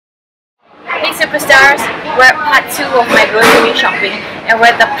superstars, we're at part 2 of my grocery shopping and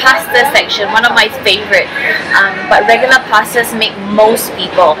we're at the pasta section, one of my favorite. But regular pastas make most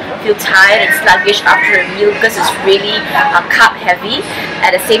people feel tired and sluggish after a meal because it's really carb heavy.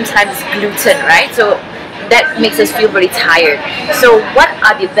 At the same time, it's gluten, right? So that makes us feel very tired. So what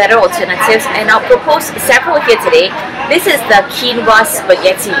are the better alternatives? And I'll propose several here today. This is the quinoa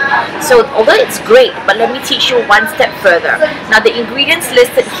spaghetti. So although it's great, but let me teach you one step further. Now the ingredients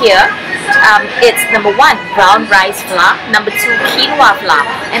listed here, it's number 1, brown rice flour, number 2, quinoa flour.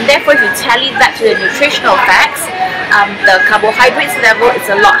 And therefore if you tally that to the nutritional facts, the carbohydrates level is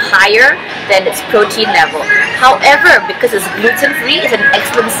a lot higher than its protein level. However, because it's gluten-free, it's an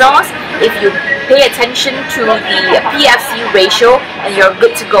excellent sauce. If you pay attention to the PFC ratio, and you're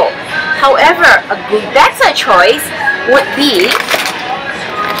good to go. However, a better choice would be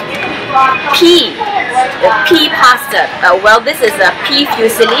pea pasta. Well, this is a pea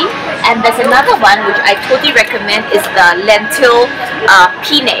fusilli, and there's another one which I totally recommend is the lentil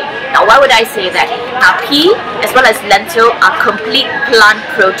penne. Now, why would I say that? Now, pea as well as lentil are complete plant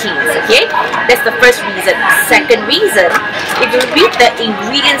proteins, okay? That's the first reason. Second reason, if you read the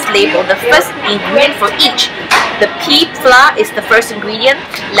ingredients label, the first ingredient for each, the pea flour is the first ingredient,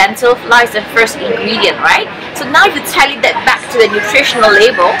 lentil flour is the first ingredient, right? So now if you tally that back to the nutritional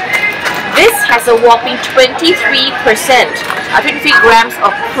label, this has a whopping 23%, 23 grams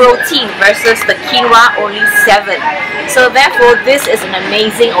of protein versus the quinoa only 7. So therefore, this is an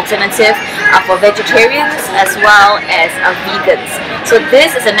amazing alternative for vegetarians as well as vegans. So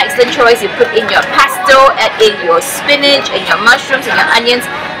this is an excellent choice. You put in your pesto, add in your spinach and your mushrooms and your onions.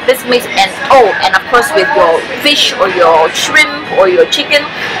 This makes and of course with your fish or your shrimp or your chicken,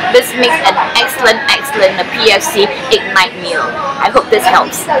 this makes an excellent PFC Ignite meal. I hope this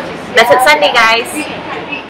helps. That's it Sunday, guys.